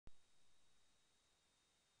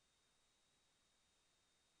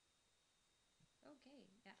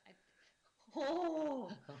Oh!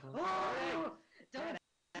 Oh! Don't.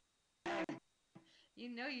 You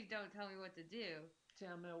know you don't tell me what to do.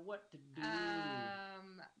 Tell me what to do.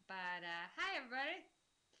 But hi everybody.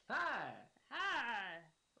 Hi. Hi.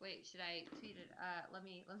 Wait, should I tweet it? Let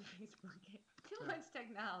me Facebook it. Too much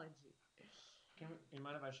technology. You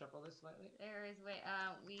mind if I shuffle this slightly? There is wait.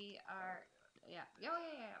 We are. Yeah. Yeah.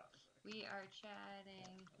 We are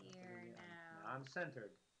chatting here now. I'm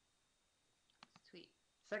centered. Let's tweet.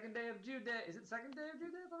 Second day of Jude Day. Is it second day of Jude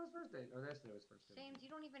Day? I thought it was first day. Or yesterday was first day. James, you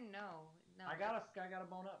don't even know. No. I got a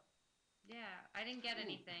bone up. Yeah, I didn't get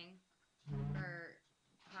anything for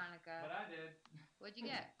Hanukkah. But I did. What'd you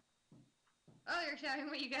get? Oh, you're showing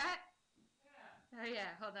what you got? Yeah. Oh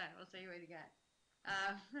yeah, hold on. We'll show you what you got.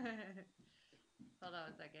 Hold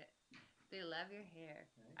on a second. They love your hair.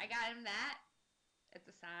 Thanks. I got him that. It's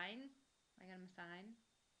a sign. I got him a sign.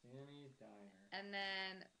 Sammy's Diner. And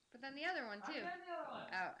then, but then the other one too. I got the other one.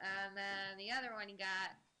 Oh, and then the other one you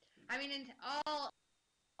got. I mean, in all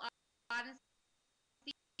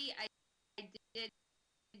honesty, I did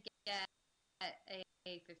get a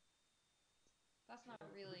 50. That's not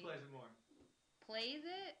really. Who plays it more? Plays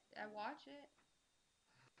it. I watch it.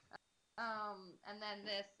 And then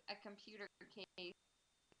this a computer case.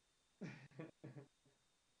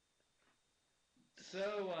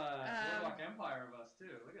 So, Boardwalk Empire of us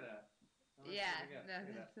too. Look at that. Yeah, look at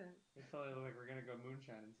that. We totally look like we're gonna go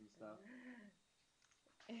moonshining some stuff.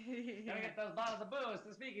 Gotta get those bottles of booze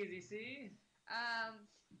to Speakeasy, see?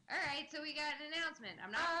 Alright, so we got an announcement.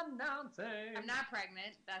 I'm not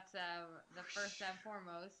pregnant. That's the first and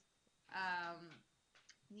foremost.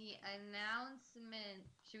 The announcement.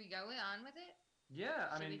 Should we go on with it? Yeah,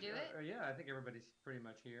 Should we do it? Yeah, I think everybody's pretty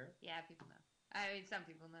much here. Yeah, people know. I mean, some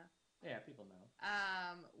people know. Yeah, people know.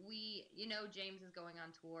 James is going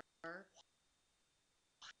on tour.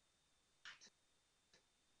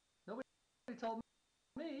 Nobody told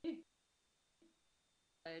me.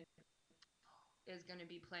 Is going to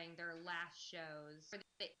be playing their last shows. For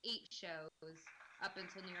the 8 shows up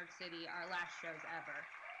until New York City, our last shows ever.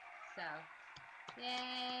 So,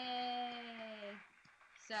 yay!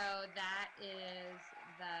 So that is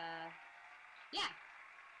yeah.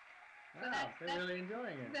 So Wow, they're really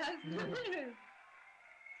enjoying it. That's the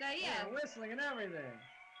So yeah. They're whistling and everything.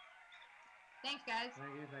 Thanks, guys.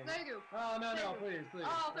 Thank you. Oh no, please.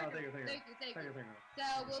 Oh, thank you. So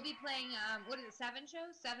we'll be playing. What is it? 7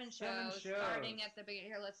 shows. 7 shows. Starting at the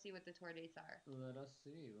beginning. Here, let's see what the tour dates are. Let us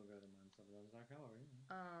see. We'll go to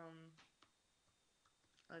mindsublevels.com.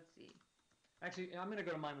 Let's see. Actually, I'm gonna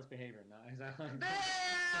go to mindless behavior now. Boom!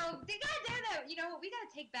 God damn that! You know what? We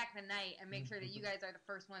gotta take back the night and make sure that you guys are the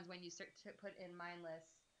first ones when you start to put in mindless.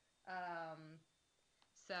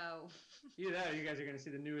 So. Either that, or you guys are gonna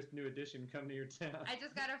see the new edition come to your town. I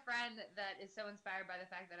just got a friend that is so inspired by the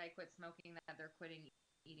fact that I quit smoking that they're quitting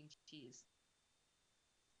eating cheese.